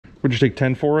Would you take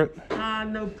 10 for it?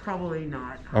 No, probably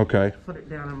not. Okay. Put it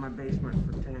down in my basement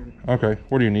for 10. Okay.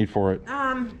 What do you need for it?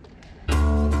 Yeah,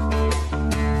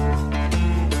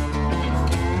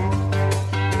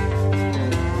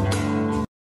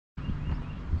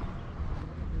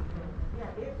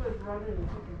 it was running and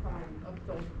taking time up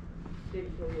till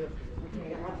yesterday.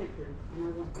 Okay, I'll take yours.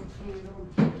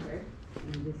 Okay.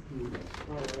 And this candle.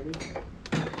 Alrighty.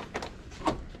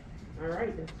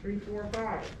 Alright, that's 3, 4,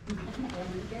 5.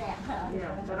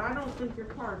 Yeah, but I don't think your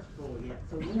car's full yet,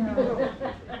 so we'll go.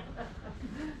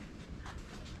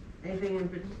 Anything in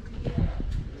particular?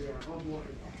 Yeah, oh boy.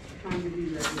 Trying to do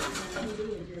that.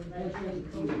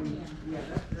 Yeah,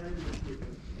 that is good.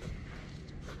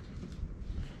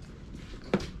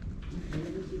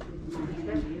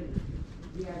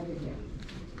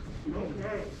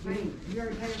 Okay, thanks. You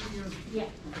already paid for your... Yeah.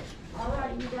 All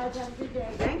right, you guys have a good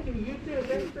day. Thank you, you too.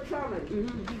 Thanks for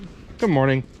coming. Good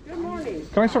morning. Good morning.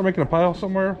 Can I start making a pile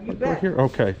somewhere? You bet. Right here?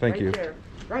 Okay, thank Right you. there.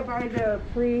 Right by the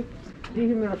free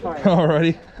dehumidifier.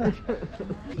 Alrighty.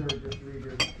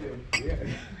 Yeah.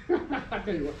 I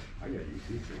tell you what, I got UC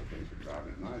things for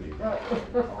driving at 90.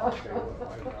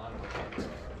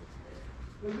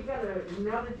 Well, you gotta,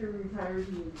 now that you're retired,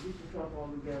 you get yourself all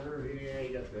together. Yeah,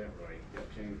 you got that right. You got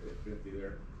changed at 50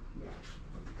 there. Yeah.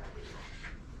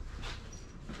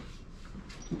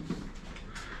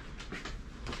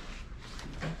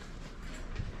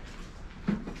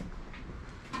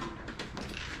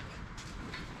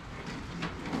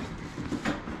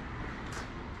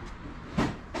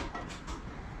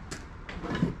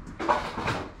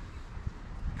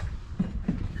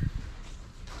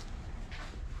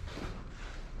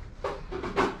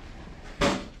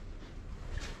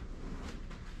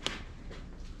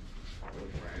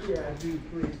 Yeah, do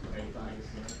please.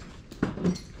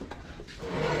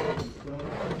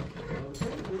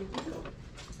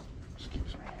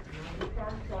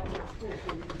 Excuse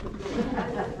me.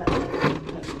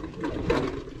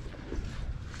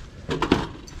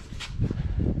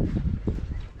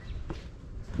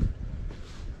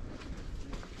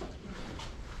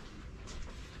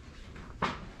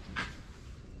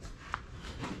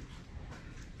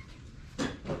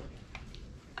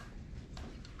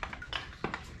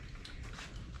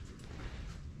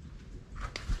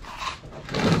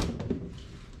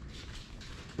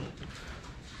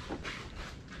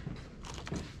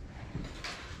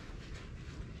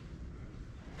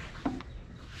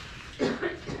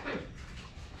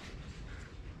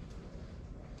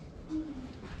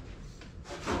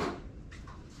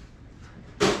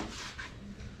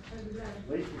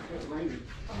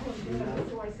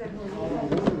 So I said,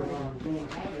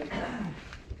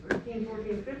 13,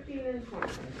 14, 15, and 20.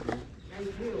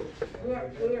 Thank you. We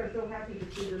are so happy to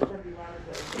see this heavy ladder.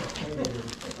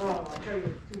 Oh, I'll tell you,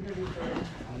 it's too heavy for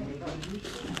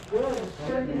good.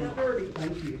 70 to 30.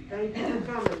 Thank you. Thank you for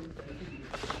coming.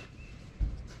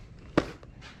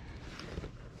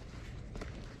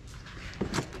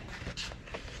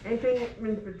 Anything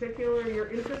in particular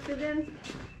you're interested in?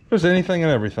 There's anything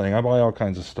and everything. I buy all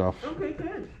kinds of stuff. Okay,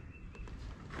 good.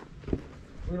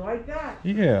 We like that.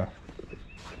 Yeah.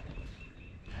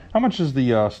 How much is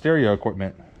the stereo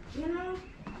equipment? You know,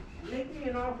 make me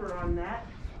an offer on that.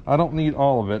 I don't need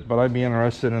all of it, but I'd be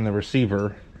interested in the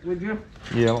receiver. Would you?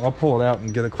 Yeah, I'll pull it out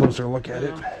and get a closer look at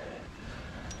it.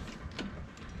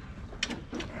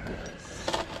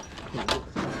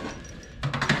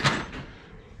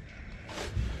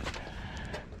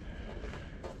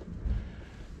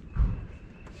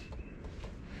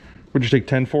 Would you take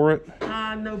 10 for it?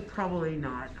 No, probably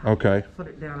not. Okay. Put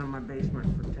it down in my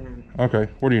basement for 10. Okay.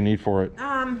 What do you need for it?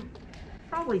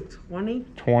 Probably 20.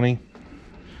 20?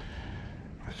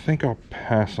 I think I'll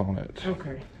pass on it.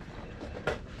 Okay.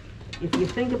 If you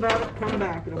think about it, come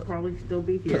back. It'll probably still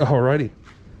be here. Alrighty.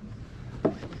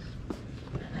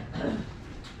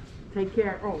 Take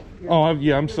care. Oh. Oh,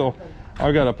 yeah, I'm still...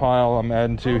 I've got a pile I'm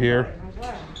adding to here. I'm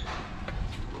glad.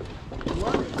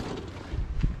 Love it.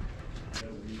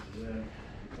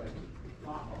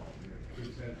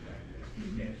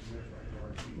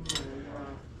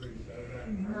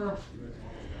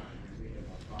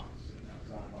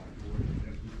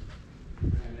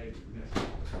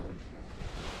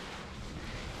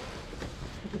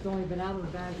 It's only been out of the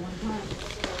bag one time.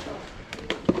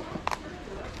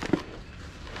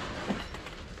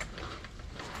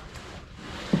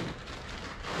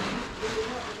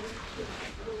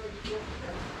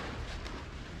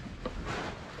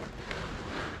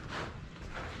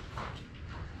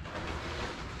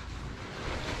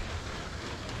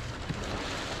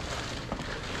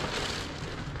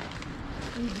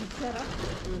 Easy setup.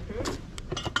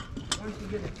 Once you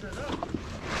get it set up.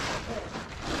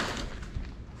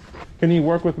 Can you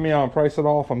work with me on price at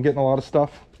all if I'm getting a lot of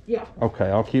stuff? Yeah. Okay,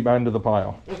 I'll keep adding to the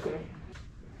pile. Okay.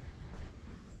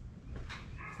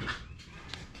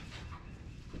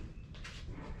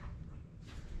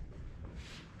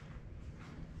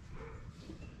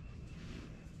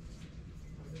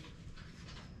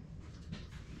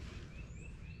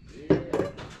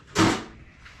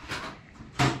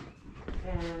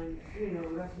 And, you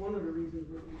know, that's one of the reasons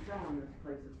we're selling this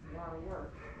place. It's a lot of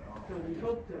work. So we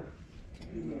hope to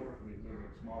do more.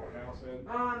 Smaller house in?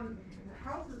 The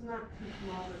house is not too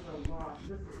small, there's a lot.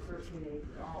 This is 13 acres.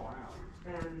 Oh, wow.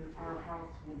 And our house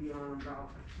will be on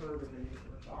about a third of an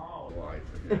acre. Oh,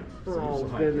 Oh,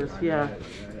 goodness, yeah.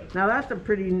 Now that's a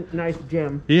pretty nice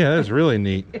gem. yeah, that's really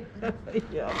neat.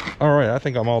 Yeah. All right, I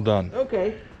think I'm all done.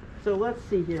 Okay, so let's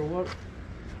see here. What?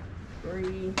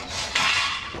 3.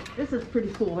 This is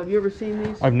pretty cool. Have you ever seen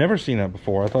these? I've never seen that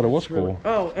before. I thought it was cool.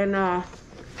 Oh, and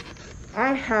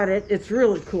I had it. It's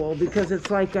really cool because it's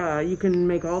like you can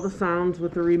make all the sounds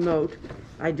with the remote.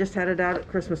 I just had it out at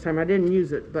Christmas time. I didn't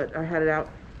use it, but I had it out.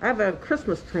 I have a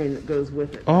Christmas train that goes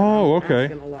with it. Oh, I'm okay.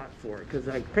 asking a lot for it because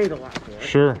I paid a lot for it.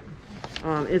 Sure.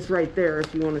 It's right there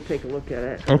if you want to take a look at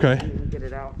it. Okay. You can get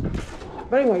it out.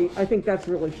 But anyway, I think that's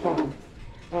really fun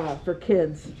for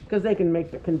kids because they can make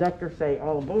the conductor say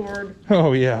all aboard.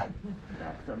 Oh, yeah.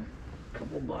 That's a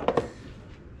couple bucks.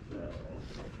 So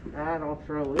that I'll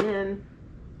throw in.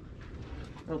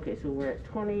 Okay, so we're at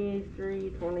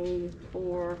 23,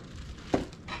 24,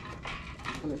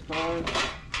 25.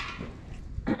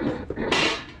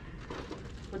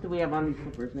 What do we have on these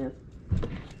clippers, Nan?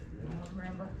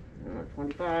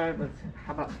 25. Let's.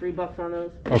 How about $3 on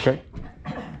those? Okay.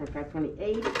 I've got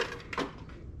 28.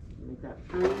 Make that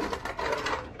 3.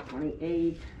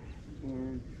 28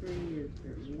 and 3 is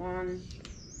 31.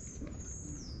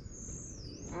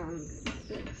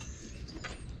 6.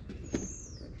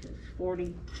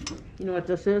 40. You know what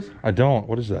this is? I don't.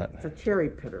 What is that? It's a cherry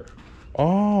pitter.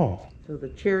 Oh. So the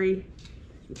cherry,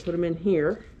 you put them in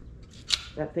here.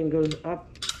 That thing goes up,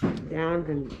 down,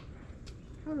 and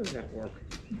how does that work?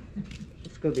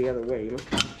 Let's go the other way. You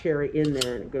put the cherry in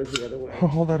there and it goes the other way.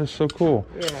 Oh, that is so cool.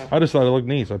 Yeah. I just thought it looked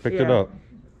neat, so I picked it Yeah. up.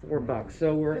 $4.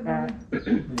 So we're at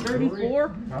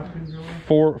 34?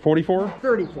 44?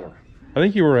 34. I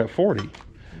think you were at 40. I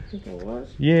think I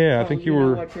was. Yeah, I Oh, think you know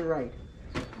were. what, you're right.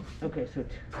 Okay, so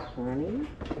 20.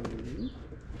 30.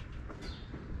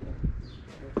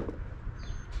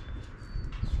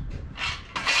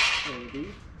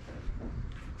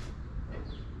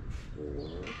 4.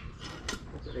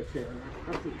 That's what I said.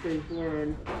 Let's see, 34.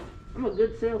 And I'm a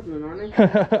good salesman, aren't I?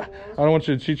 I don't want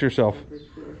you to cheat yourself.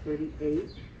 34, 38.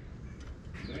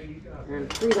 And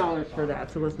 $3 for that,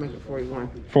 so let's make it 41.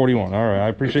 41. All right. I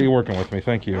appreciate you working with me.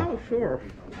 Thank you. Oh, sure.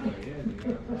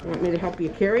 Want me to help you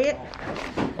carry it?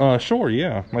 Sure.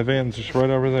 Yeah. My van's just right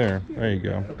over there. There you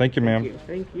go. Thank you, ma'am.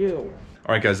 Thank you.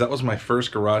 All right, guys, that was my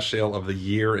first garage sale of the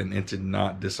year, and it did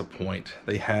not disappoint.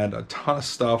 They had a ton of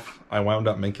stuff. I wound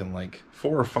up making like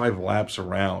 4 or 5 laps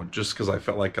around just because I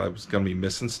felt like I was going to be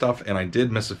missing stuff, and I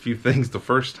did miss a few things the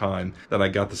first time that I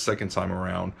got the second time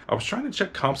around. I was trying to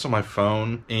check comps on my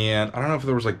phone, and I don't know if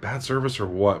there was like bad service or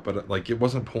what, but like it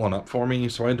wasn't pulling up for me,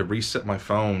 so I had to reset my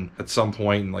phone at some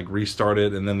point and like restart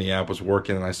it, and then the app was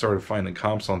working, and I started finding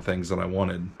comps on things that I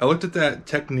wanted. I looked at that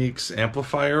Techniques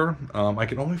amplifier. I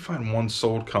could only find one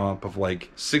sold comp of like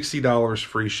 $60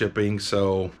 free shipping,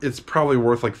 so it's probably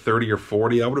worth like 30 or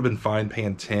 40. I would have been fine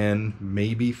paying 10,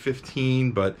 maybe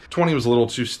 15, but 20 was a little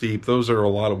too steep. Those are a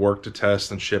lot of work to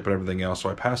test and ship and everything else, so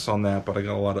I passed on that, but I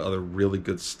got a lot of other really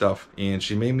good stuff, and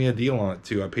she made me a deal on it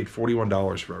too. I paid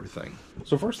 $41 for everything.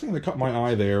 So first thing that caught my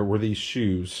eye there were these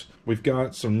shoes. We've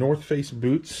got some North Face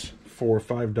boots for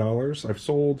 $5. I've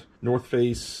sold North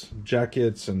Face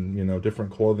jackets and, you know,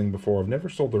 different clothing before. I've never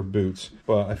sold their boots,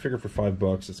 but I figured for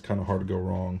 $5 it's kind of hard to go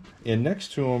wrong. And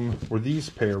next to them were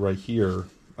these pair right here.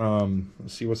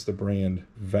 Let's see, what's the brand?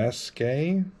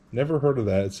 Vasquez? Never heard of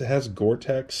that. It has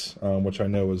Gore-Tex, which I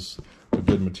know is a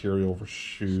good material for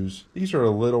shoes. These are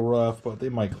a little rough, but they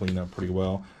might clean up pretty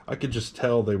well. I could just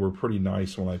tell they were pretty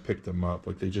nice when I picked them up.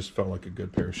 Like, they just felt like a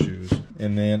good pair of shoes.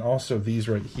 And then also these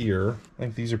right here, I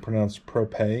think these are pronounced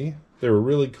Prope. They were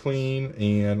really clean,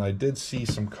 and I did see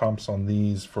some comps on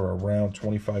these for around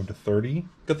 25 to 30.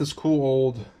 Got this cool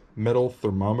old metal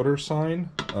thermometer sign.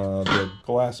 The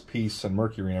glass piece and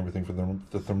mercury and everything for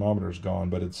the thermometer's gone,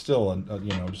 but it's still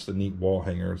you know, just a neat wall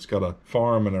hanger. It's got a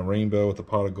farm and a rainbow with a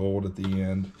pot of gold at the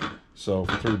end. So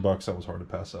for $3, that was hard to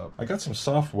pass up. I got some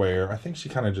software. I think she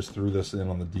kind of just threw this in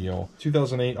on the deal.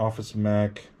 2008 Office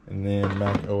Mac, and then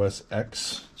Mac OS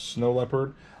X Snow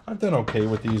Leopard. I've done okay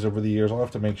with these over the years. I'll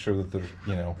have to make sure that there's,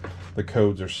 you know, the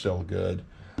codes are still good.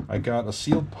 I got a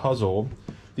sealed puzzle.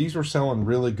 These were selling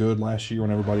really good last year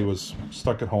when everybody was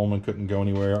stuck at home and couldn't go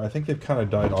anywhere. I think they've kind of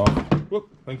died off. Whoop!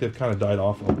 I think they've kind of died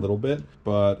off a little bit,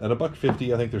 but at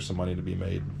 $1.50, I think there's some money to be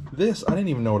made. This, I didn't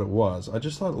even know what it was. I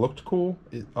just thought it looked cool.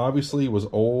 It obviously was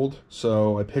old,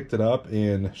 so I picked it up,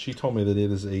 and she told me that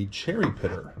it is a cherry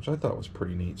pitter, which I thought was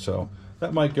pretty neat. So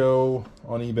that might go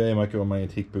on eBay, might go in my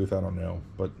antique booth, I don't know,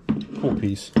 but cool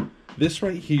piece. This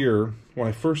right here, when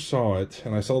I first saw it,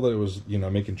 and I saw that it was, you know,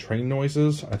 making train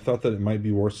noises, I thought that it might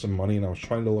be worth some money, and I was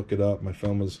trying to look it up. My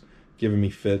phone was giving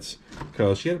me fits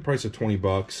because she had a price of 20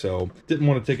 bucks, so didn't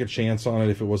want to take a chance on it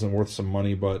if it wasn't worth some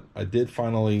money, but I did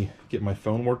finally get my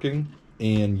phone working,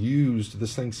 and used,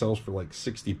 this thing sells for like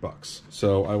 60 bucks,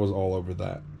 so I was all over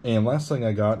that. And last thing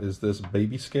I got is this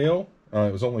baby scale.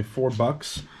 It was only 4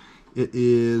 bucks. It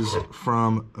is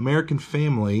from American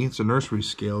Family. It's a nursery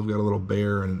scale. We've got a little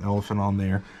bear and an elephant on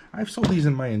there. I've sold these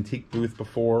in my antique booth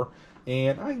before,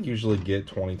 and I usually get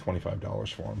 $20, $25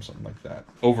 for them, something like that.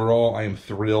 Overall, I am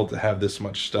thrilled to have this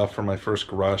much stuff for my first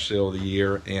garage sale of the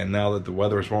year, and now that the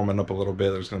weather is warming up a little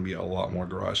bit, there's going to be a lot more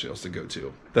garage sales to go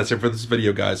to. That's it for this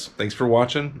video, guys. Thanks for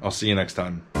watching. I'll see you next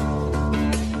time.